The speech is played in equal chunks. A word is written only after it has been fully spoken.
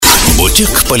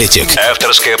Politic.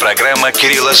 Авторская программа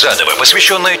Кирилла Задова,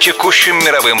 посвященная текущим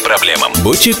мировым проблемам.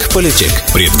 Politic.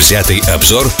 Предвзятый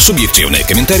обзор, субъективные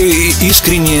комментарии и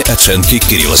искренние оценки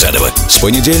Кирилла Задова. С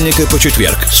понедельника по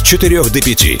четверг с 4 до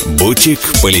 5.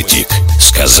 Politic.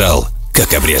 Сказал,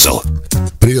 как обрезал.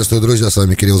 Приветствую, друзья, с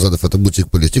вами Кирилл Задов, это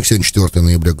Politic. Сегодня 4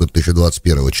 ноября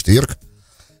 2021, четверг.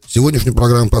 Сегодняшнюю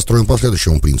программу построим по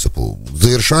следующему принципу.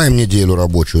 Завершаем неделю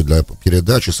рабочую для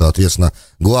передачи, соответственно,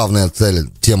 главная цель,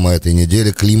 тема этой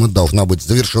недели, климат, должна быть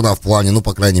завершена в плане,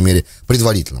 по крайней мере,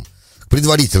 предварительном.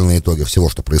 Предварительные итоги всего,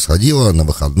 что происходило на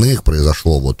выходных,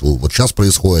 произошло вот сейчас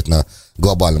происходит на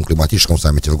глобальном климатическом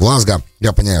саммите в Глазго.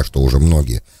 Я понимаю, что уже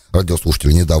многие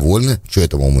радиослушатели недовольны, что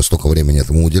этому мы столько времени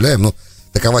этому уделяем, но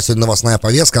такова сегодня новостная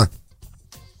повестка.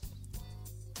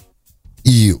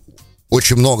 И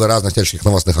очень много разных всяческих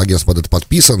новостных агентств под это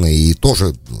подписаны и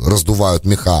тоже раздувают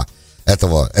меха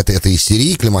этой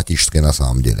истерии климатической на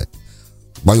самом деле.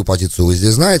 Мою позицию вы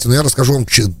здесь знаете, но я расскажу вам,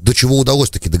 до чего удалось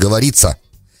таки договориться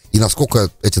и насколько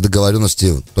эти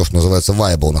договоренности, то, что называется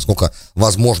viable, насколько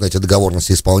возможно эти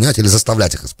договоренности исполнять или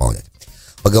заставлять их исполнять.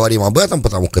 Поговорим об этом,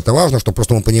 потому что это важно, чтобы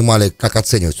просто мы понимали, как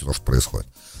оценивать все то, что происходит.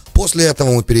 После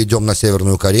этого мы перейдем на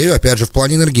Северную Корею, опять же в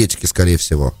плане энергетики, скорее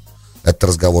всего. Этот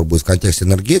разговор будет в контексте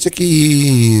энергетики.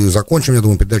 И закончим, я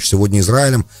думаю, передачу сегодня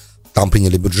Израилем. Там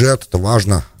приняли бюджет, это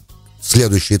важно.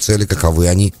 Следующие цели, каковы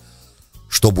они,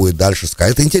 что будет дальше.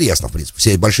 Это интересно, в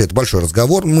принципе. Это большой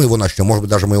разговор. Мы его начнем, может быть,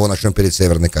 даже мы его начнем перед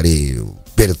Северной Кореей.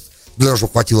 Для того,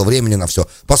 чтобы хватило времени на все.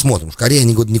 Посмотрим. Корея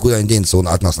никуда не денется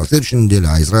от нас на следующей неделе,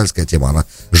 а израильская тема, она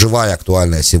живая,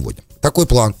 актуальная сегодня. Такой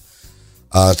план.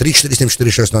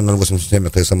 347-460-0087,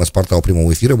 это СМС-портал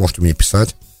прямого эфира, можете мне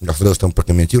писать. Я с удовольствием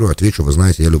прокомментирую, отвечу, вы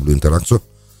знаете, я люблю интеракцию.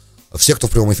 Все, кто в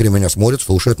прямом эфире меня смотрит,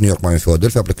 слушает, Нью-Йорк, Майами,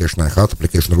 Филадельфия, Application iHeart,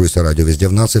 Application Руис и радио везде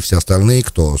в нации. Все остальные,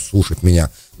 кто слушает меня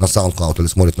на SoundCloud или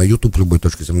смотрит на YouTube, любой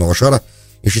точке земного шара,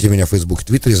 ищите меня в Facebook и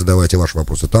Твиттере, задавайте ваши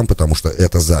вопросы там, потому что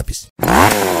это запись.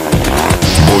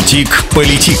 Politic.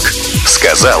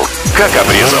 Сказал, как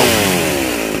обрезал.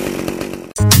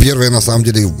 Первая, на самом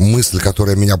деле, мысль,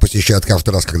 которая меня посещает каждый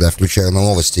раз, когда я включаю на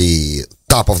новости, и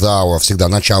top of the hour всегда,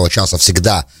 начало часа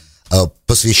всегда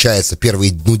посвящается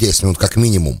первые 10 минут как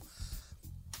минимум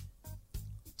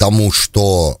тому,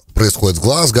 что происходит в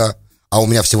Глазго, а у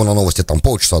меня всего на новости там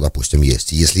полчаса, допустим,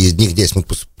 есть. Если из них 10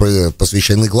 минут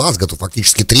посвящены Глазго, то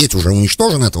фактически треть уже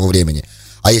уничтожена этого времени.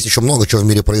 А есть еще много чего в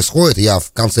мире происходит. Я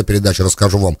в конце передачи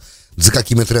расскажу вам, за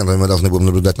какими трендами мы должны будем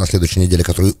наблюдать на следующей неделе,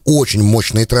 которые очень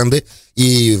мощные тренды.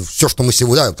 И все, что мы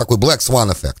сегодня... такой Black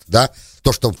Swan эффект, да?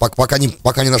 То, что пока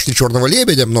не нашли черного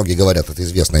лебедя, многие говорят, это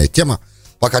известная тема,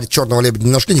 пока черного лебедя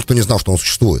не нашли, никто не знал, что он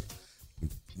существует.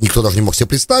 Никто даже не мог себе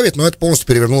представить, но это полностью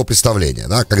перевернуло представление,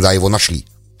 да, когда его нашли.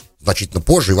 Значительно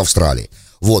позже и в Австралии.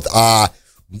 А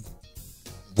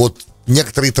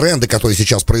некоторые тренды, которые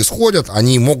сейчас происходят,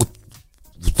 они могут...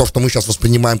 То, что мы сейчас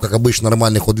воспринимаем как обычно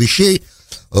нормальный ход вещей,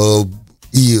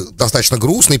 и достаточно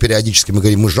грустный периодически,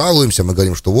 мы жалуемся, мы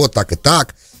говорим, что вот так и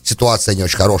так, ситуация не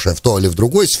очень хорошая в той или в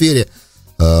другой сфере.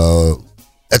 Это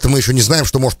мы еще не знаем,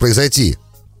 что может произойти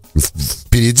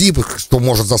впереди, что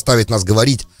может заставить нас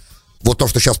говорить, вот то,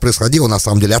 что сейчас происходило, на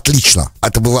самом деле отлично,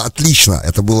 это было отлично,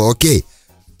 это было окей,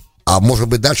 а может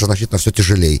быть дальше значительно все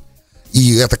тяжелее.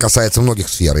 И это касается многих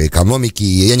сфер, и экономики,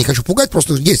 и я не хочу пугать,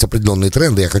 просто есть определенные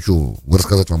тренды, я хочу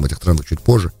рассказать вам об этих трендах чуть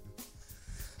позже.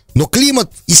 Но климат,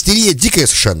 истерия дикая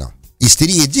совершенно.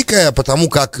 Истерия дикая, потому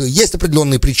как есть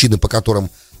определенные причины, по которым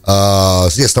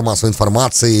средства массовой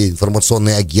информации,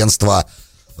 информационные агентства,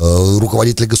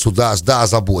 руководители государств, да,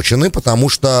 озабочены, потому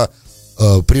что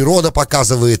природа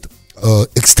показывает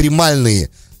экстремальные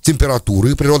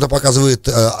температуры, природа показывает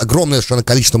огромное совершенно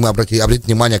количество, мы обратили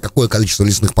внимание, какое количество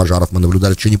лесных пожаров мы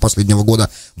наблюдали в течение последнего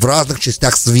года в разных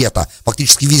частях света,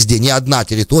 фактически везде, ни одна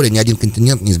территория, ни один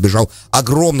континент не избежал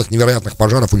огромных невероятных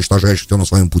пожаров, уничтожающих все на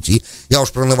своем пути. Я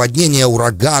уж про наводнения,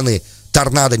 ураганы,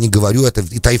 торнадо не говорю, это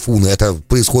и тайфуны, это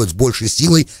происходит с большей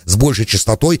силой, с большей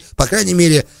частотой, по крайней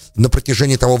мере, на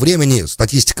протяжении того времени,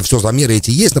 статистика, все замеры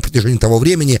эти есть, на протяжении того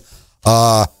времени,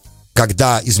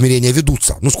 когда измерения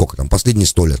ведутся, сколько там, последние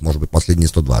 100 лет, может быть, последние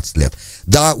 120 лет,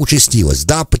 да, участилось,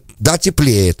 да,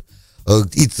 теплеет,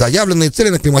 и заявленные цели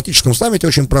на климатическом саммите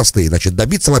очень простые, значит,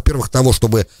 добиться, во-первых, того,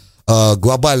 чтобы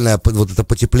глобальное это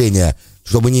потепление,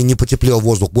 чтобы не потеплел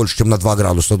воздух больше, чем на 2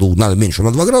 градуса, надо меньше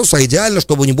на 2 градуса, а идеально,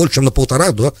 чтобы не больше, чем на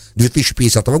 1,5 до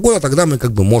 2050 года, тогда мы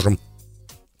можем...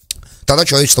 Тогда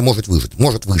человечество может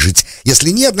выжить.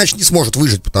 Если нет, значит не сможет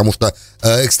выжить, потому что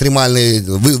экстремальные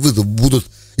будут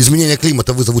изменения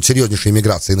климата вызовут серьезнейшие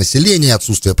миграции населения,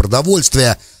 отсутствие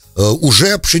продовольствия.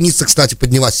 Уже пшеница, кстати,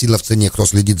 поднялась сильно в цене, кто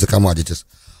следит за commodities.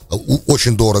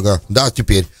 Очень дорого, да,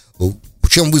 теперь.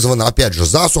 чем вызвано, опять же,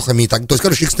 засухами и так. То есть,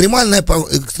 короче,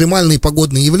 экстремальные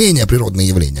погодные явления, природные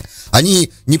явления,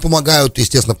 они не помогают,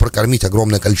 естественно, прокормить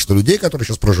огромное количество людей, которые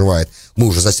сейчас проживает. Мы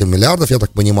уже за 7 миллиардов, я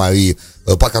так понимаю, и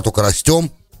пока только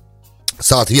растем.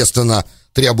 Соответственно,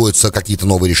 требуется какие-то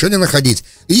новые решения находить.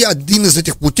 И один из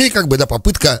этих путей, как бы, да,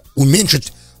 попытка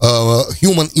уменьшить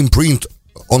human imprint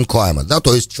on climate, да,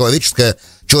 то есть человеческое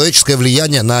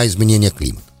влияние на изменение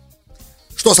климата.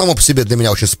 Что само по себе для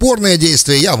меня очень спорное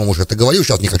действие, я вам уже это говорил,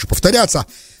 сейчас не хочу повторяться.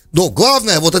 Но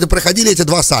главное, вот это проходили эти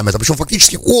два саммита, причем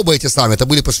фактически оба эти саммита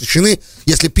были посвящены,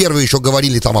 если первые еще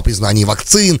говорили там о признании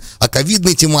вакцин, о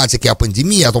ковидной тематике, о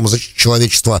пандемии, о том, о защите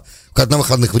человечества, на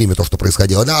выходных время то, что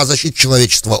происходило, да, о защите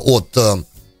человечества от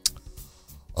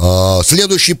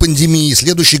следующей пандемии,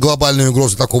 следующей глобальной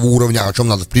угрозы такого уровня, о чем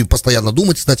надо постоянно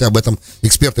думать. Кстати, об этом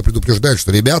эксперты предупреждают,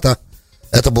 что, ребята,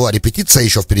 это была репетиция,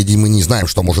 еще впереди мы не знаем,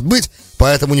 что может быть,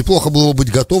 поэтому неплохо было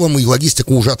быть готовым и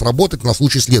логистику уже отработать на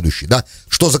случай следующий, да,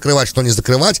 что закрывать, что не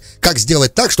закрывать, как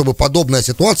сделать так, чтобы подобная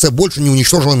ситуация больше не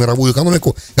уничтожила мировую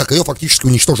экономику, как ее фактически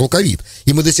уничтожил ковид.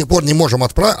 И мы до сих пор не можем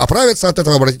оправиться от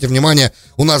этого, обратите внимание,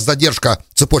 у нас задержка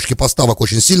цепочки поставок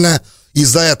очень сильная,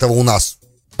 из-за этого у нас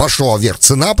пошла вверх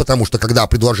цена, потому что когда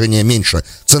предложение меньше,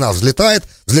 цена взлетает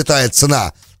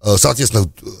цена, соответственно,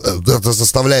 это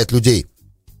заставляет людей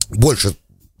больше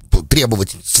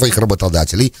требовать своих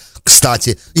работодателей.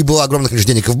 Кстати, и было огромное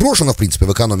количество денег вброшено, в принципе,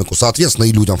 в экономику, соответственно,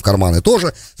 и людям в карманы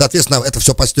тоже. Соответственно, это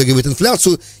все подстегивает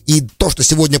инфляцию, и то, что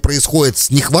сегодня происходит с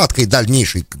нехваткой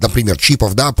дальнейшей, например,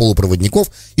 чипов, да, полупроводников,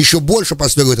 еще больше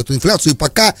подстегивает эту инфляцию, и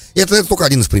пока, это только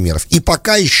один из примеров, и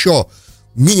пока еще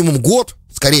минимум год,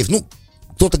 скорее,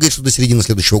 кто-то говорит, что до середины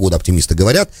следующего года, оптимисты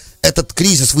говорят, этот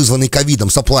кризис, вызванный ковидом,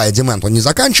 supply и demand, он не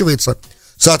заканчивается.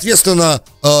 Соответственно,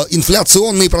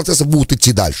 инфляционные процессы будут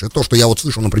идти дальше. То, что я вот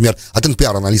слышал, например, от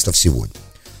NPR-аналистов сегодня.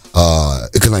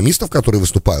 Экономистов, которые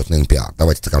выступают на NPR,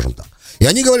 давайте скажем так. И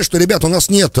они говорят, что, ребят, у нас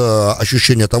нет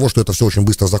ощущения того, что это все очень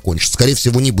быстро закончится. Скорее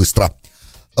всего, не быстро.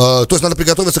 То есть надо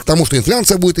приготовиться к тому, что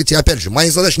инфляция будет идти. Опять же,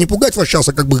 моя задача не пугать вас сейчас,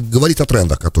 а как бы говорить о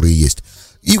трендах, которые есть.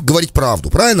 И говорить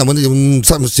правду, правильно? Мы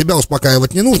сам себя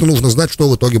успокаивать не нужно, нужно знать, что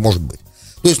в итоге может быть.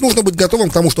 То есть нужно быть готовым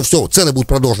к тому, что все, цены будут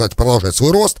продолжать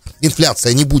свой рост,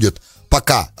 инфляция не будет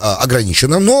пока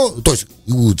ограничена, но, то есть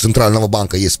у Центрального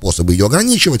банка есть способы ее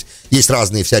ограничивать, есть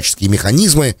разные всяческие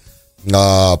механизмы,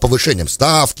 повышением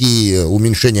ставки,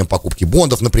 уменьшением покупки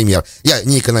бондов, например. Я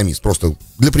не экономист, просто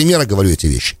для примера говорю эти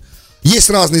вещи. Есть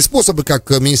разные способы, как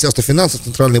Министерство финансов,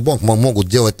 Центральный банк могут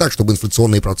делать так, чтобы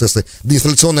инфляционные процессы,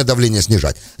 инфляционное давление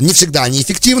снижать. Не всегда они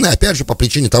эффективны, опять же, по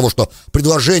причине того, что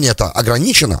предложение-то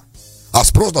ограничено, а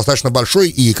спрос достаточно большой,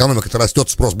 и экономика-то растет,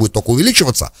 спрос будет только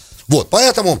увеличиваться. Вот,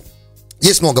 поэтому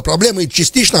есть много проблем, и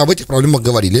частично об этих проблемах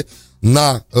говорили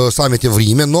на саммите в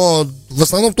Риме, но в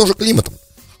основном тоже климатом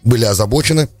были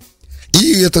озабочены.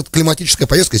 И эта климатическая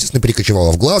поездка, естественно,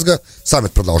 перекочевала в Глазго.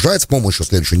 Саммит продолжается, по-моему, еще в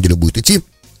следующую неделю будет идти.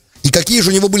 И какие же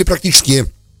у него были практические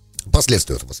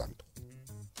последствия этого саммита?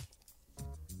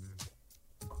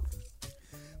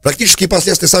 Практические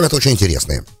последствия саммита очень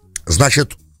интересные.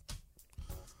 Значит,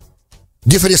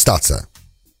 дефорестация.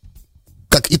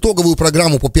 Как итоговую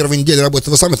программу по первой неделе работы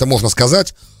этого саммита можно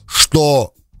сказать,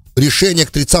 что решение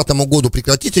к 30-му году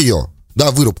прекратить ее, да,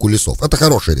 вырубку лесов, это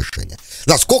хорошее решение.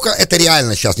 Насколько это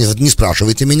реально сейчас, не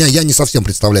спрашивайте меня, я не совсем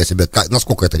представляю себе,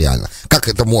 насколько это реально, как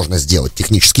это можно сделать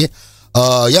технически.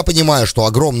 Я понимаю, что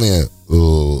огромное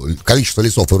количество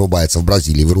лесов вырубается в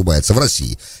Бразилии, вырубается в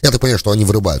России. Я так понимаю, что они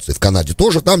вырубаются и в Канаде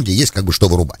тоже, там, где есть как бы что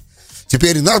вырубать.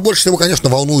 Теперь нас больше всего, конечно,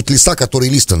 волнуют леса, которые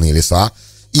лиственные леса.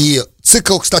 И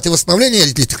цикл, кстати, восстановления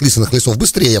этих лиственных лесов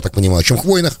быстрее, я так понимаю, чем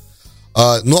хвойных.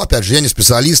 Но, опять же, я не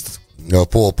специалист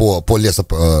по лесу,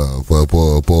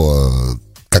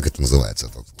 как это называется,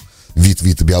 этот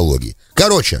вид биологии.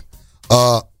 Короче,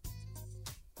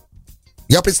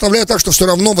 я представляю так, что все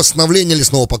равно восстановление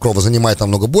лесного покрова занимает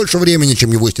намного больше времени,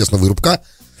 чем его, естественно, вырубка.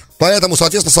 Поэтому,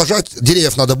 соответственно, сажать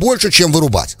деревьев надо больше, чем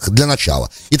вырубать для начала.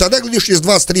 И тогда, глядишь, через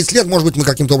 20-30 лет, может быть, мы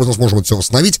каким-то образом сможем это все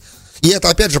восстановить. И это,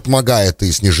 опять же, помогает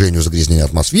и снижению загрязнения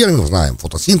атмосферы. Мы знаем,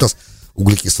 фотосинтез,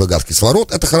 углекислый газ,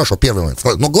 кислород. Это хорошо, первый момент.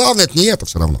 Но главное, это не это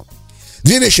все равно.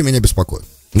 Две вещи меня беспокоят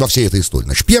во всей этой истории.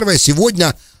 Значит, первое,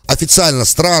 сегодня официально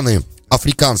страны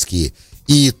африканские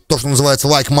и то, что называется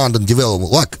like-minded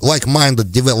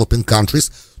developing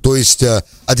countries, то есть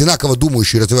одинаково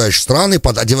думающие развивающие страны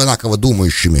под одинаково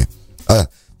думающими,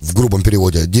 в грубом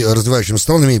переводе, развивающими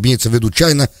странами имеется в виду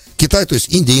Чайна, Китай, то есть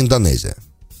Индия и Индонезия.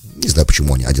 Не знаю,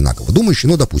 почему они одинаково думающие,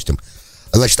 но допустим.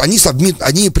 Значит, они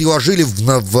приложили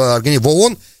в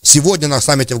ООН сегодня на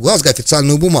саммите в Глазго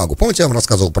официальную бумагу. Помните, я вам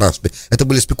рассказывал про это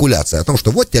были спекуляции о том,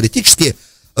 что вот теоретически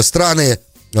страны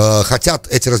хотят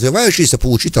эти развивающиеся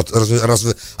получить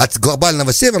от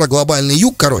глобального севера, глобальный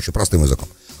юг, простым языком,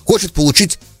 хочет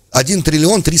получить 1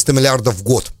 триллион 300 миллиардов в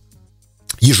год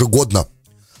ежегодно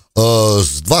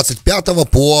с 25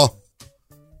 по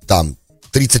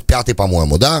 35,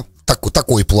 по-моему, да?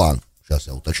 Такой план. Сейчас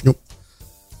я уточню.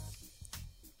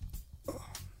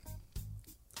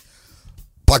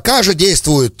 Пока же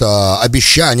действуют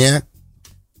обещания,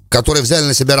 которые взяли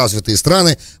на себя развитые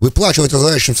страны, выплачивать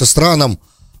развивающимся странам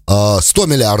 100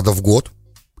 миллиардов в год.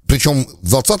 Причем в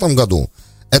 2020 году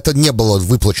это не было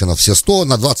выплачено все 100,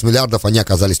 на 20 миллиардов они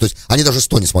оказались, то есть они даже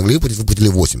 100 не смогли выплатить, выплатили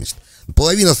 80.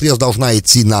 Половина средств должна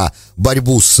идти на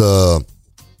борьбу с, то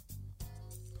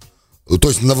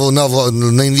есть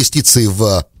на инвестиции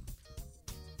в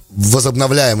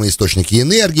возобновляемые источники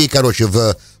энергии,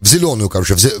 в зеленую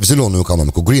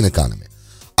экономику, green economy.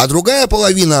 А другая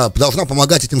половина должна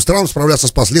помогать этим странам справляться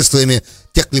с последствиями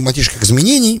тех климатических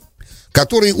изменений,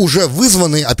 которые уже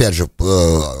вызваны, опять же,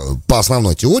 по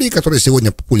основной теории, которая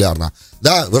сегодня популярна,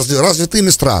 да, развитыми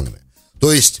странами.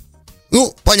 То есть,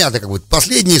 понятно,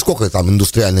 последние, сколько там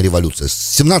индустриальная революция? С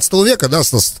 17 века, да,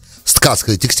 с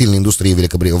ткацкой, текстильной индустрии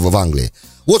в Англии.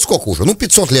 Вот сколько уже?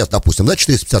 500 лет, допустим, да,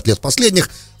 450 лет последних,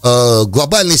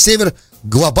 глобальный север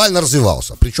глобально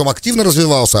развивался. Причем активно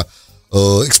развивался,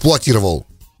 эксплуатировал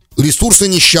ресурсы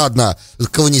нещадно,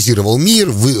 колонизировал мир,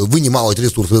 вынимал эти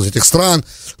ресурсы из этих стран,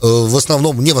 в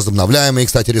основном невозобновляемые,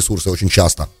 кстати, ресурсы очень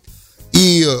часто.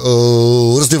 И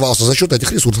развивался за счет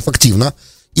этих ресурсов активно.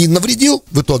 И навредил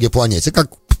в итоге планете, как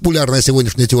популярная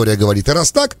сегодняшняя теория говорит. И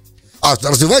раз так, а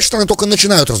развивающие страны только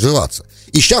начинают развиваться.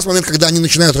 И сейчас, в момент, когда они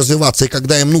начинают развиваться, и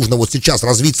когда им нужно вот сейчас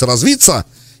развиться,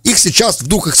 их сейчас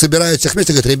вдруг их собирают всех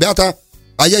вместе и говорят: ребята,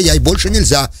 ай-яй-яй, больше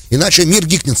нельзя, иначе мир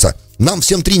гикнется, нам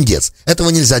всем триндец. Этого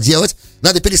нельзя делать,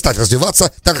 надо перестать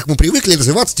развиваться, так как мы привыкли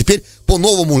развиваться теперь по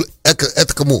новому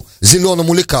этакому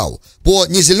зеленому лекалу. По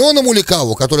незеленому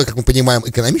лекалу, которое, как мы понимаем,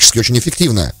 экономически очень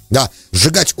эффективное. Да,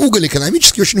 сжигать уголь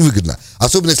экономически очень выгодно.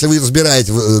 Особенно, если вы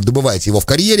добываете его в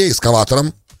карьере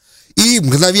экскаватором, и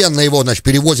мгновенно его,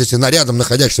 перевозите на рядом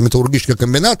находящийся металлургический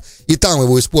комбинат, и там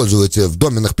его используете в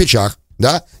доменных печах,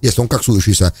 да, если он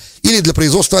коксующийся, или для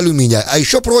производства алюминия. А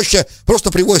еще проще,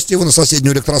 просто привозите его на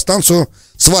соседнюю электростанцию,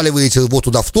 сваливаете его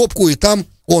туда в топку, и там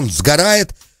он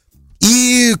сгорает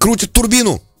и крутит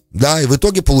турбину, да, и в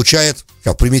итоге получает,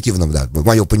 примитивно, да,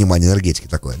 мое понимание энергетики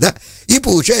такое, да, и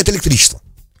получает электричество,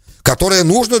 которое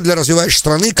нужно для развивающей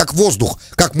страны как воздух.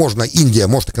 Как Индия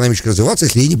может экономически развиваться,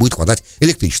 если ей не будет хватать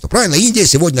электричества? Правильно, Индия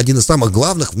сегодня один из самых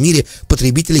главных в мире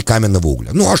потребителей каменного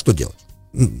угля. А что делать?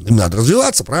 Им надо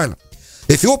развиваться, правильно?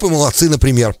 Эфиопы молодцы,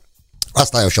 например,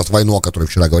 оставив сейчас войну, о которой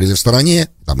вчера говорили в стороне,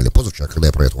 или позавчера, когда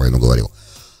я про эту войну говорил,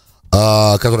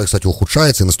 которая, кстати,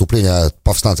 ухудшается, и наступление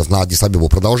повстанцев на Аддис-Абебу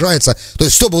продолжается. То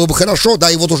есть все было бы хорошо, да,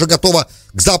 и вот уже готова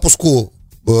к запуску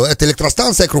эта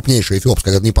электростанция крупнейшая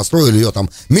эфиопская, когда они построили ее, там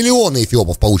миллионы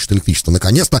эфиопов получат электричество,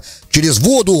 наконец-то, через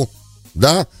воду,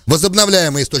 да,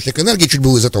 возобновляемый источник энергии. Чуть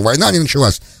было из этого война не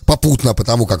началась попутно,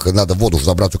 потому как надо воду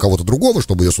забрать у кого-то другого,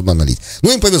 чтобы ее сюда налить.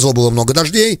 Но им повезло, было много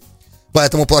дождей,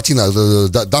 поэтому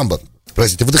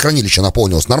водохранилище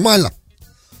наполнилось нормально,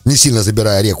 не сильно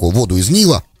забирая воду из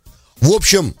Нила. В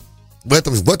общем, в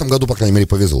этом году, по крайней мере,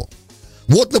 повезло.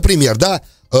 Вот, например, да,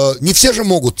 не все же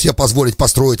могут себе позволить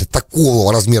построить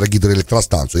такого размера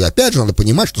гидроэлектростанцию. И опять же, надо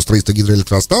понимать, что строительство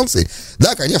гидроэлектростанции,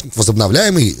 да, конечно,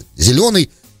 возобновляемый зеленый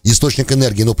источник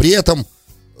энергии, но при этом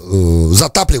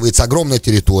затапливается огромная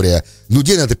территория,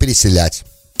 людей надо переселять.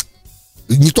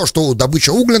 Не то, что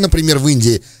добыча угля, например, в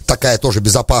Индии такая тоже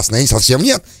безопасная, совсем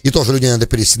нет, и тоже людей надо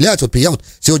переселять. Вот я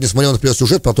сегодня смотрел, например,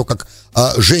 сюжет про то, как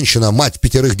женщина, мать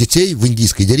 5 детей в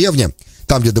индийской деревне,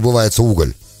 там, где добывается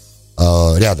уголь,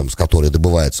 рядом с которой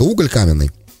добывается уголь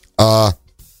каменный,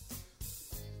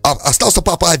 остался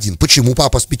папа один. Почему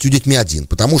папа с 5 детьми один?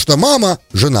 Потому что мама,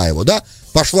 жена его, да,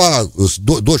 пошла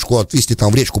дочку отвезти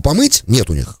там в речку помыть, нет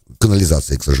у них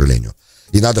канализации, к сожалению,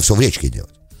 и надо все в речке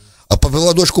делать. А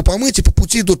повела дочку помыть, и по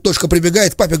пути тут дочка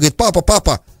прибегает к папе, говорит: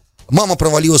 папа, мама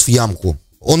провалилась в ямку.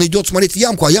 Он идет смотреть в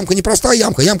ямку, а ямка не простая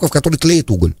ямка, в которой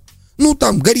тлеет уголь.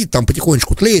 Там горит, там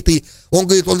потихонечку тлеет, и он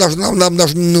говорит, он даже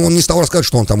он не стал рассказывать,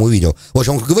 что он там увидел. В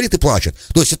общем, он говорит и плачет.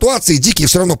 То есть ситуации дикие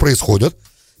все равно происходят,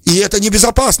 и это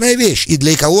небезопасная вещь, и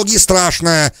для экологии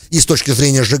страшная, и с точки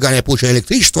зрения сжигания получения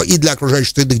электричества, и для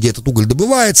окружающей среды, где этот уголь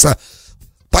добывается.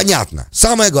 Понятно.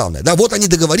 Самое главное, да, вот они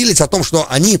договорились о том, что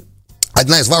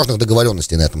одна из важных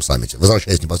договоренностей на этом саммите,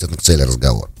 возвращаясь непосредственно к цели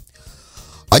разговора,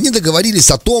 они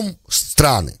договорились о том,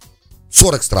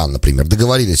 40 стран, например,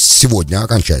 договорились сегодня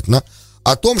окончательно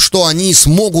о том, что они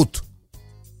смогут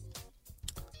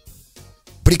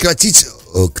прекратить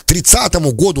к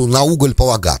 30-му году на уголь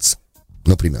полагаться.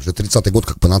 например. 30-й год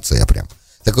как панацея прям.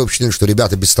 Такое впечатление, что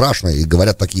ребята бесстрашные и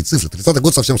говорят такие цифры. 30-й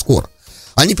год совсем скоро.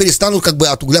 Они перестанут как бы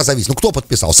от угля зависеть. Ну, кто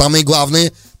подписал? Самые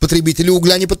главные потребители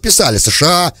угля не подписали.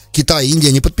 США, Китай,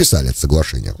 Индия не подписали это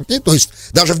соглашение. То есть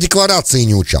даже в декларации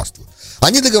не участвуют.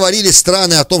 Они договорились,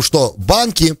 страны, о том, что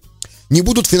банки не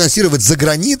будут финансировать за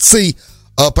границей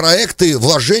проекты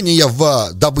вложения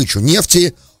в добычу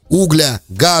нефти, угля,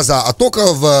 газа, а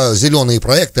только в зеленые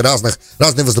проекты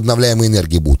разной возобновляемой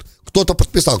энергии будут. Кто-то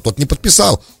подписал, кто-то не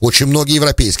подписал. Очень многие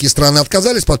европейские страны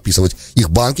отказались подписывать. Их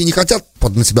банки не хотят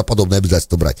на себя подобные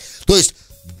обязательства брать. То есть,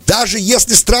 даже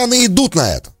если страны идут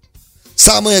на это,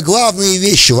 самые главные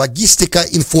вещи, логистика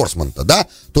инфорсмента, да,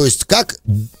 то есть, как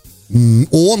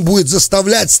ООН будет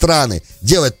заставлять страны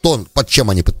делать то, под чем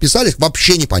они подписались,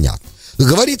 вообще непонятно.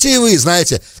 Говорите и вы,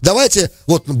 знаете, давайте,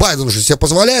 вот Байден же себе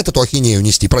позволяет эту ахинею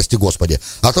нести, прости господи,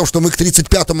 о том, что мы к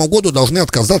 1935 году должны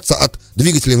отказаться от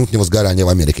двигателей внутреннего сгорания в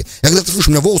Америке. Я когда-то слышу,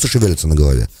 у меня волосы шевелятся на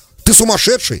голове. Ты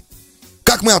сумасшедший?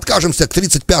 Как мы откажемся к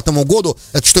 1935 году,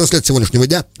 это 14 лет сегодняшнего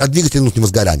дня, от двигателей внутреннего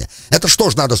сгорания? Это что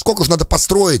ж надо, сколько же надо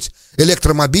построить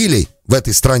электромобилей в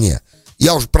этой стране?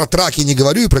 Я уже про траки не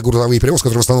говорю и про грузовые перевозки,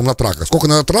 которые в основном на траках. Сколько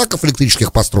надо траков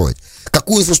электрических построить?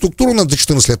 Какую инфраструктуру надо за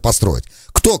 14 лет построить?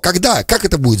 Кто, когда, как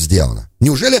это будет сделано?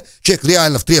 Неужели человек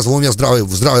реально в трезвом уме,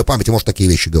 в здравой памяти может такие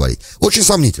вещи говорить? Очень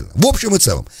сомнительно. В общем и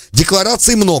целом,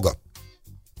 деклараций много.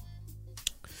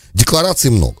 Деклараций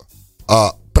много.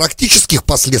 А практических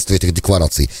последствий этих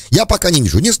деклараций я пока не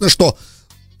вижу. Единственное, что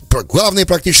главные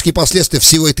практические последствия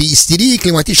всего этой истерии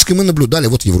климатической мы наблюдали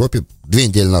вот в Европе 2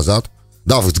 недели назад.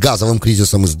 Да, с газовым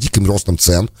кризисом и с диким ростом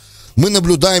цен. Мы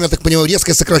наблюдаем, я так понимаю,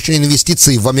 резкое сокращение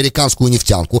инвестиций в американскую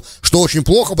нефтянку, что очень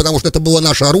плохо, потому что это было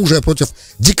наше оружие против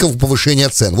дикого повышения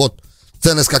цен. Вот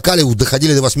цены скакали,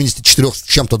 доходили до 84 с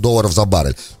чем-то долларов за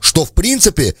баррель, что в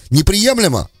принципе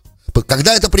неприемлемо.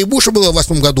 Когда это при Буше было в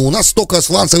 2008 году, у нас столько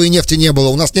сланцевой нефти не было,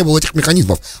 у нас не было этих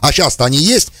механизмов, а сейчас-то они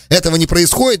есть, этого не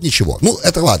происходит ничего. Ну,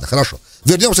 это ладно, хорошо.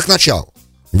 Вернемся к началу.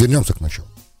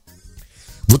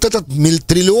 Вот этот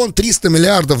 1 300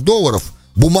 миллиардов долларов,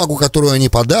 бумагу, которую они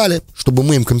подали, чтобы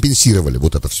мы им компенсировали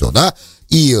вот это все, да,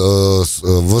 и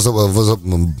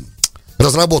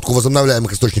разработку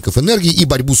возобновляемых источников энергии и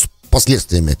борьбу с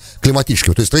последствиями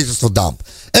климатическими, то есть строительство дамб.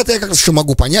 Это я как раз еще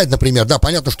могу понять, например, да,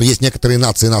 понятно, что есть некоторые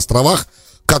нации на островах,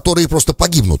 которые просто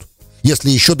погибнут,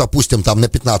 если еще, допустим, там на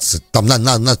 15, там на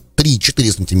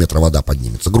 3-4 сантиметра вода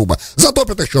поднимется, грубо,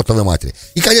 затопят их чертовой матери.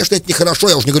 И, конечно, это нехорошо,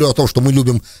 я уже не говорю о том, что мы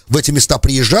любим в эти места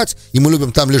приезжать, и мы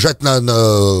любим там лежать на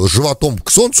животом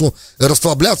к солнцу,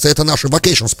 расслабляться, это наши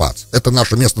vacation spots, это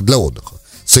наше место для отдыха.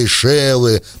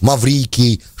 Сейшелы,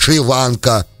 Маврикий,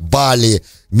 Шри-Ланка, Бали,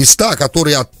 места,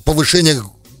 которые от повышения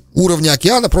уровня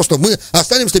океана, просто мы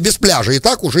останемся без пляжа. И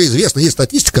так уже известно, есть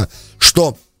статистика,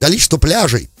 что количество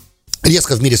пляжей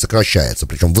резко в мире сокращается,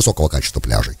 причем высокого качества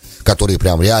пляжей, которые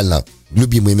прям реально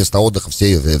любимые места отдыха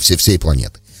всей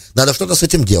планеты. Надо что-то с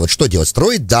этим делать. Что делать?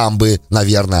 Строить дамбы,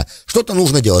 наверное. Что-то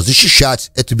нужно делать.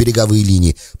 Защищать эти береговые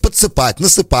линии. Подсыпать,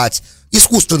 насыпать.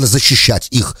 Искусственно защищать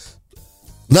их.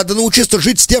 Надо научиться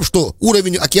жить с тем, что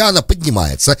уровень океана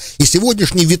поднимается. И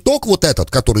сегодняшний виток вот этот,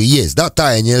 который есть, да,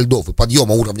 таяние льдов и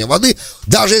подъема уровня воды,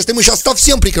 даже если мы сейчас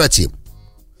совсем прекратим,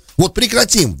 вот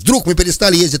прекратим, вдруг мы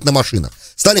перестали ездить на машинах,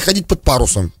 стали ходить под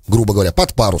парусом, грубо говоря,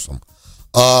 под парусом,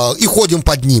 и ходим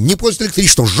под ним, не пользуемся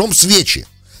электричеством, жжем свечи,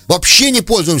 вообще не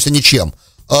пользуемся ничем,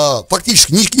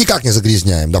 фактически никак не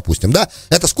загрязняем, допустим, да,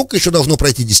 это сколько еще должно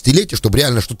пройти десятилетий, чтобы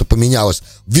реально что-то поменялось,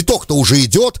 виток-то уже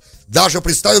идет, даже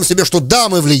представим себе, что да,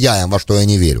 мы влияем, во что я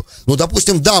не верю, ну,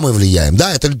 допустим, да, мы влияем,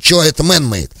 да, это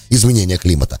man-made изменение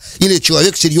климата, или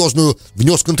человек серьезную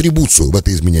внес контрибуцию в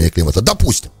это изменение климата,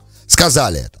 допустим,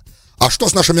 сказали это. А что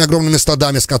с нашими огромными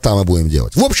стадами скота мы будем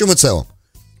делать? В общем и целом,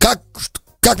 как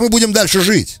мы будем дальше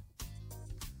жить?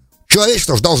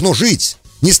 Человечество же должно жить.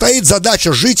 Не стоит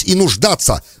задача жить и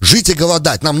нуждаться, жить и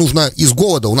голодать. Нам нужно из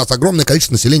голода, у нас огромное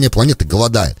количество населения планеты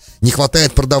голодает. Не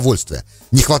хватает продовольствия,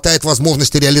 не хватает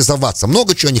возможности реализоваться.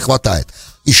 Много чего не хватает.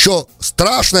 Еще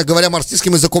страшное, говоря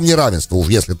марксистским языком, неравенство, уж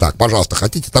если так, пожалуйста,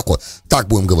 хотите такое, так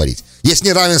будем говорить. Есть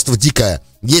неравенство дикое,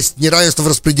 есть неравенство в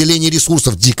распределении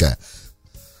ресурсов дикое.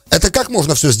 Это как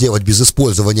можно все сделать без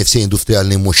использования всей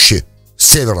индустриальной мощи с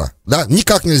севера, да?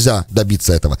 Никак нельзя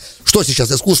добиться этого. Что сейчас,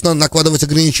 искусственно накладывать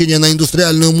ограничения на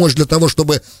индустриальную мощь для того,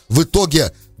 чтобы в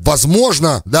итоге,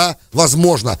 возможно,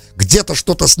 где-то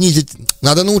что-то снизить.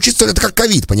 Надо научиться, это как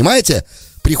ковид, понимаете?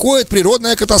 Приходит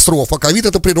природная катастрофа, ковид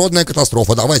это природная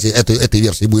катастрофа. Давайте этой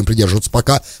версии будем придерживаться,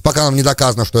 пока нам не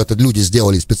доказано, что это люди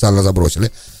сделали и специально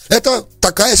забросили. Это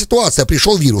такая ситуация,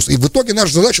 пришел вирус, и в итоге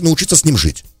наша задача научиться с ним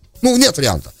жить. Ну, нет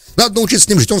варианта. Надо научиться с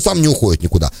ним жить, он сам не уходит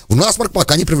никуда. В насморк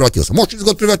пока не превратился. Может, через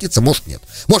год превратиться, может, нет.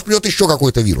 Может, придет еще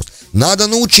какой-то вирус. Надо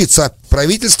научиться,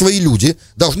 правительство и люди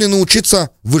должны научиться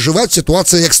выживать в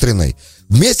ситуации экстренной.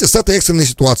 Вместе с этой экстренной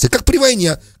ситуацией. Как при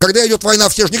войне. Когда идет война,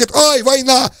 все же не говорят: ай,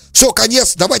 война, все,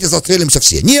 конец, давайте застрелимся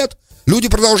все. Нет, люди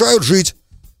продолжают жить.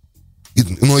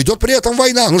 Но идет при этом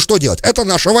война. Ну что делать? Это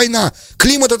наша война.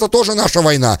 Климат — это тоже наша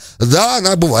война. Да,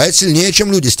 она бывает сильнее,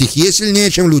 чем люди. Стихия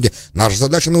сильнее, чем люди. Наша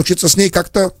задача научиться с ней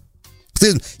как-то...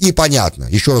 И понятно,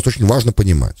 еще раз очень важно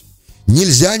понимать.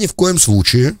 Нельзя ни в коем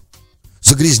случае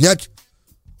загрязнять.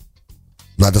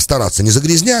 Надо стараться не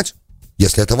загрязнять,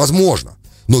 если это возможно.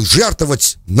 Но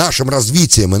жертвовать нашим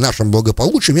развитием и нашим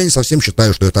благополучием я не совсем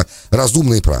считаю, что это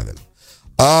разумно и правильно.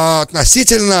 А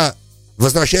относительно,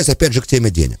 возвращаясь опять же к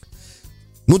теме денег.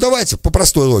 Ну давайте по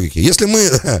простой логике. Если мы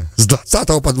с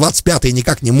 20 по 25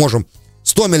 никак не можем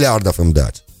 100 миллиардов им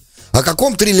дать, о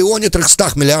каком триллионе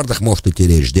 300 миллиардах может идти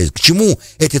речь здесь? К чему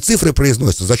эти цифры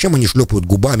произносятся? Зачем они шлепают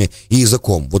губами и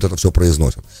языком? Вот это все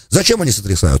произносят. Зачем они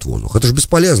сотрясают воздух? Это же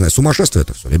бесполезное сумасшествие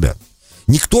это все, ребят.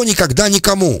 Никто никогда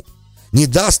никому не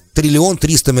даст 1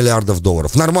 300 000 000 000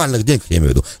 долларов. В нормальных деньгах, я имею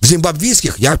в виду. В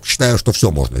зимбабвийских я считаю, что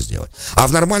все можно сделать. А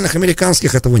в нормальных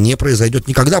американских этого не произойдет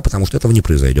никогда, потому что этого не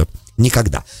произойдет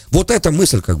никогда. Вот эта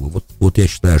мысль, как бы, вот я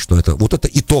считаю, что это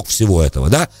итог всего этого,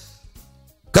 да?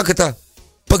 Как это?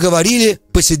 Поговорили,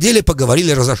 посидели,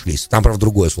 поговорили, разошлись. Там, правда,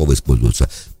 другое слово используется.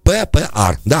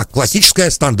 ППР. Да, классическое,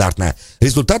 стандартное.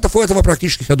 Результатов у этого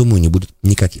практически, я думаю, не будет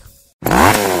никаких.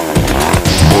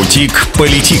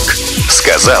 Бутик-политик.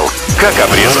 Сказал, как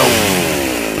обрезал.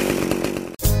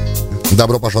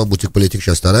 Добро пожаловать в Бутик-политик,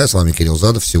 часть 2. С вами Кирилл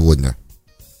Задов. Сегодня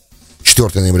 4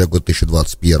 ноября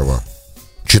 2021.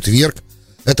 Четверг.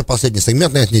 Это последний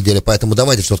сегмент на этой неделе, поэтому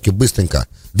давайте все-таки быстренько.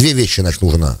 2 вещи, значит,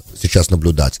 нужно сейчас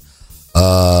наблюдать.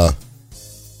 Ну,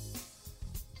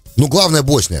 главное,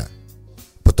 Босния.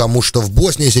 Потому что в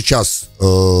Боснии сейчас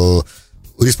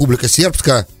Республика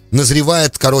Сербская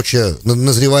назревает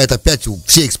опять,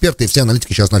 все эксперты и все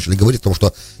аналитики сейчас начали говорить о том,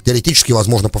 что теоретически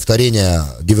возможно повторение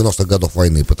 90-х годов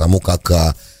войны, потому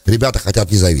как ребята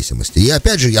хотят независимости. И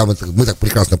опять же, мы так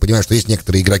прекрасно понимаем, что есть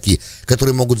некоторые игроки,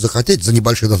 которые могут захотеть за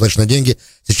небольшие достаточно деньги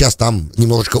сейчас там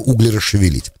немножечко угли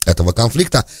расшевелить этого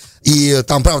конфликта. И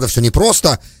там, правда, все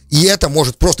непросто, и это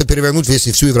может просто перевернуть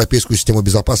всю европейскую систему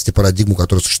безопасности, парадигму,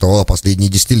 которая существовала последние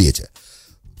десятилетия.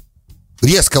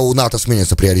 Резко у НАТО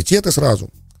сменятся приоритеты сразу.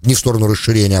 Не в сторону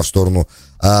расширения, а в сторону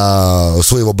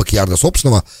своего бэкьярда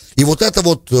собственного. И вот это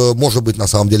вот может быть на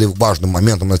самом деле важным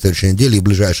моментом на следующей неделе и в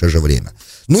ближайшее же время.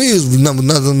 Ну и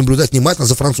надо наблюдать внимательно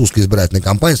за французской избирательной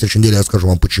кампанией. В следующей неделе я расскажу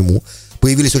вам почему.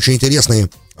 Появились очень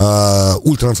интересные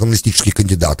ультранационалистические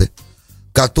кандидаты,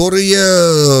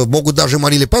 которые могут даже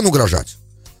Мари Ле Пен угрожать,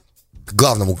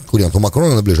 главному конкуренту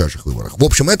Макрона на ближайших выборах. В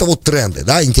общем, это вот тренды,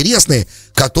 да, интересные,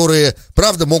 которые,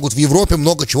 правда, могут в Европе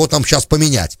много чего там сейчас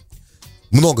поменять.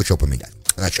 Много чего поменять.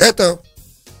 Значит, это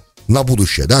на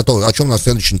будущее, да, то, о чем на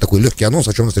следующий такой легкий анонс,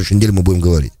 о чем на следующей неделе мы будем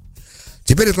говорить.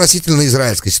 Теперь относительно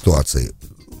израильской ситуации.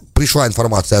 Пришла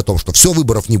информация о том, что все,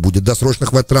 выборов не будет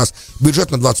досрочных в этот раз. Бюджет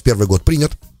на 2021 год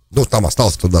принят. Ну, там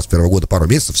осталось до 2021 года пару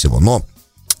месяцев всего, но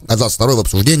на 2022 в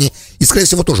обсуждении и, скорее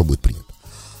всего, тоже будет принят.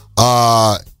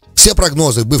 Все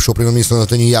прогнозы бывшего премьер-министра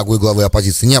Нетаньяху и главы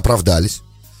оппозиции не оправдались.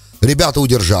 Ребята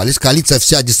удержались, коалиция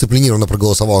вся дисциплинированно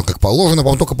проголосовала как положено,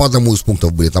 по-моему, только по одному из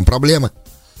пунктов были там проблемы.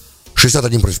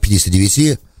 61 против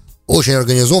 59. Очень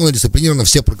организованно, дисциплинированно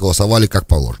все проголосовали как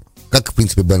положено. Как, в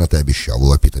принципе, Беннет и обещал,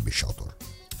 Лапид обещал тоже.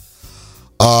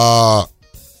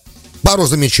 Пару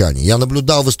замечаний. Я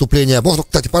наблюдал выступление, можно,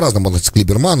 кстати, по-разному относиться к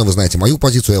Либерману, вы знаете мою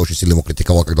позицию, я очень сильно его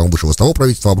критиковал, когда он вышел из того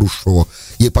правительства, обрушившего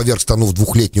и поверг страну в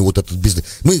двухлетнюю вот этот бизнес.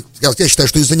 Я считаю,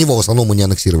 что из-за него в основном мы не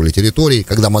аннексировали территории,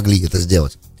 когда могли это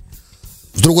сделать.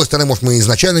 С другой стороны, может, мы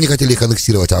изначально не хотели их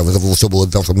аннексировать, а это все было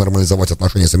для того, чтобы нормализовать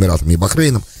отношения с Эмиратами и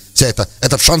Бахрейном.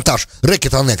 Этот шантаж,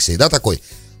 рэкет аннексии, да, такой.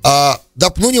 Да,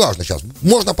 ну, неважно сейчас.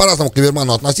 Можно по-разному к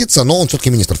Либерману относиться, но он все-таки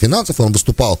министр финансов, и он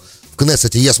выступал в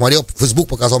Кнессете. Я смотрел, Facebook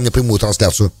показал мне прямую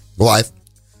трансляцию, лайв,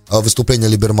 выступление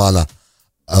Либермана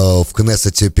в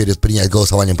Кнессете перед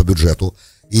голосованием по бюджету.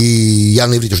 И я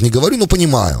на иврите же не говорю, но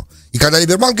понимаю. И когда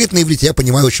Либерман говорит на иврите, я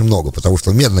понимаю очень много, потому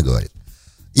что он медленно говорит.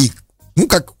 И ну,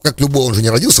 как любой, он же не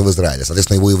родился в Израиле,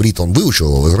 соответственно, его иврит он выучил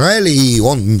его в Израиле, и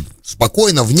он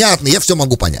спокойно, внятно, я все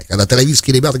могу понять. Когда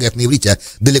тель-авивские ребята говорят на иврите, я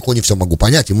далеко не все могу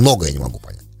понять, и многое не могу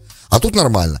понять. А тут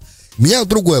нормально. Меня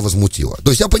другое возмутило.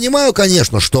 То есть я понимаю,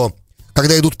 конечно, что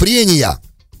когда идут прения,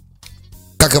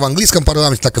 как и в английском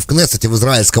парламенте, так и в Кнессете, в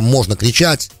израильском можно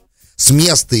кричать с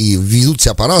места, и ведут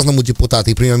себя по-разному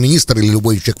депутаты, и премьер-министр или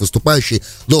любой человек выступающий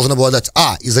должен обладать,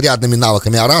 изрядными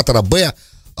навыками оратора,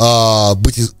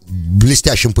 быть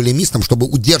блестящим полемистом, чтобы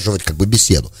удерживать как бы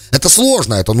беседу. Это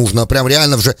сложно, это нужно прям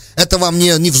реально это вам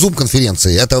не в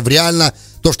зум-конференции, это реально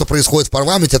то, что происходит в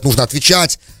парламенте, это нужно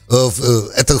отвечать,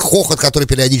 это хохот, который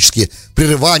периодически,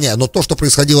 прерывание, но то, что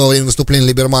происходило во время выступления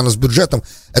Либермана с бюджетом,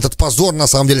 этот позор, на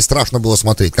самом деле, страшно было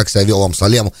смотреть, как себя вел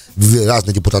Амсалем,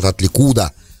 разные депутаты от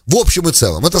Ликуда. В общем и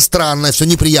целом, это странное, все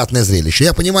неприятное зрелище.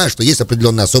 Я понимаю, что есть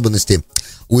определенные особенности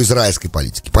у израильской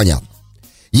политики, понятно.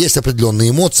 Есть определенные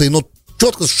эмоции, но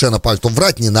четко совершенно понятно, что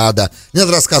врать не надо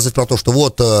рассказывать про то, что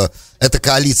вот эта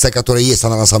коалиция, которая есть,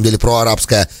 она на самом деле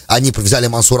проарабская, они взяли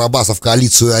Мансура Аббаса в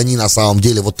коалицию, и они на самом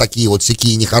деле вот такие вот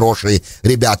сякие нехорошие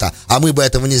ребята, а мы бы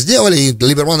этого не сделали, и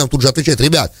Либерман им тут же отвечает: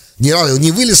 ребят,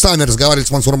 не вы ли сами разговаривали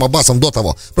с Мансуром Аббасом до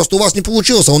того, просто у вас не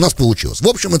получилось, а у нас получилось. В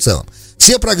общем и целом,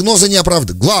 все прогнозы не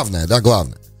оправданы. Главное,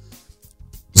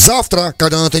 завтра,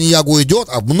 когда Нетаньяху идет,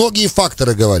 многие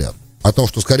факторы говорят о том,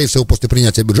 что, скорее всего, после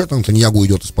принятия бюджета Нетаньяху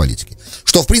уйдет из политики.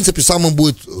 Что, в принципе, самым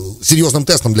будет серьезным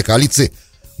тестом для коалиции,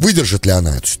 выдержит ли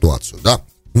она эту ситуацию, да.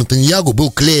 Нетаньяху был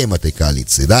клеем этой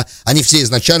коалиции, да. Они все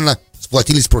изначально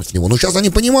сплотились против него. Но сейчас они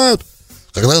понимают,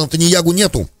 когда Нетаньяху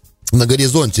нету на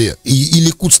горизонте, и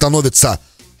Ликуд становится,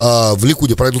 в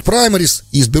Ликуде пройдут праймарис,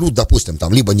 и изберут, допустим,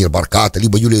 там, либо Нир Барката,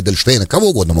 либо Юлию Эдельштейна, кого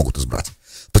угодно могут избрать.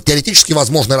 Теоретически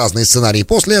возможны разные сценарии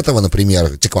после этого,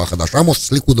 например, Тиква Хадаша может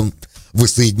с Ликудом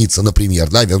воссоединиться, например,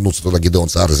 да, вернуться туда Гидеон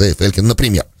Саар, Зеев Элькин,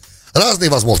 например. Разные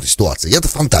возможные ситуации. Это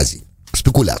фантазии,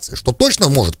 спекуляции. Что точно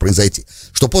может произойти?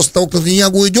 Что после того, как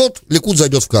Нетаньяху уйдет, Ликуд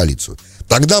зайдет в коалицию.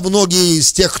 Тогда многие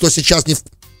из тех, кто сейчас не в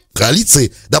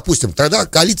коалиции, допустим, тогда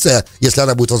коалиция, если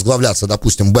она будет возглавляться,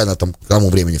 допустим, Беннетом к тому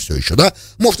времени все еще, да,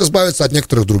 может избавиться от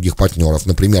некоторых других партнеров,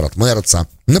 например, от Мерца,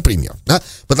 например, да,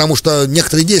 потому что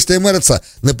некоторые действия Мерца,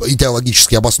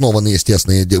 идеологически обоснованные,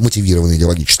 естественно, мотивированные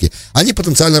идеологически, они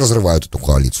потенциально разрывают эту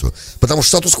коалицию, потому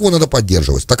что статус-кво надо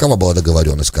поддерживать, такова была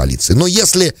договоренность коалиции. Но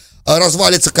если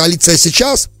развалится коалиция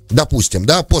сейчас, допустим,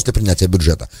 да, после принятия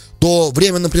бюджета, то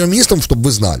временным премьер-министром, чтобы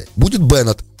вы знали, будет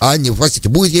Беннет,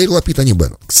 будет Яир Лапид, а не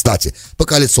Беннет. Кстати, по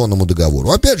коалиционному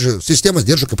договору. Опять же, система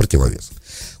сдержек и противовесов.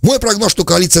 Мой прогноз, что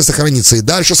коалиция сохранится и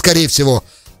дальше, скорее всего.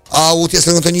 А вот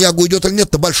если Нетаньяху уйдет или нет,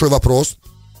 это большой вопрос.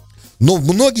 Но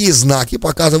многие знаки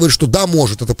показывают, что да,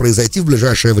 может это произойти в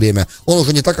ближайшее время. Он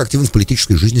уже не так активен в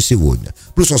политической жизни сегодня.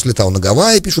 Плюс он слетал на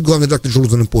Гавайи, пишет главный редактор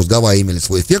Jerusalem Post. Гавайи имели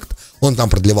свой эффект. Он там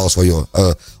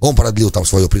продлил там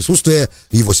свое присутствие.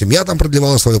 Его семья там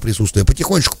продлевала свое присутствие.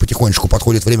 Потихонечку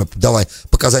подходит время давай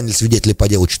показания свидетелей по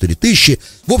делу 4000.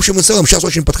 В общем и целом, сейчас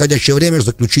очень подходящее время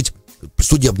заключить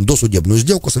досудебную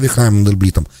сделку с Авихаем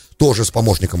Мандельблитом, тоже с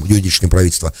помощником юридическим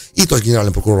правительства, и то с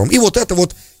генеральным прокурором. И вот это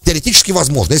вот теоретически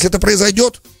возможно. Если это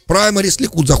произойдет, праймарис,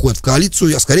 Ликуд заходит в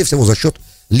коалицию, скорее всего, за счет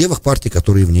левых партий,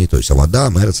 которые в ней, то есть Авода,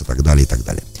 Мерец и так далее, и так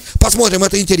далее. Посмотрим,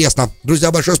 это интересно.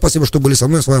 Друзья, большое спасибо, что были со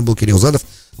мной. С вами был Кирилл Задов.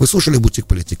 Вы слушали «Бутик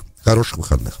Политик». Хороших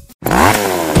выходных.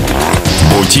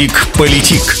 «Бутик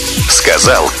Политик».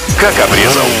 Сказал, как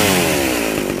обрезал.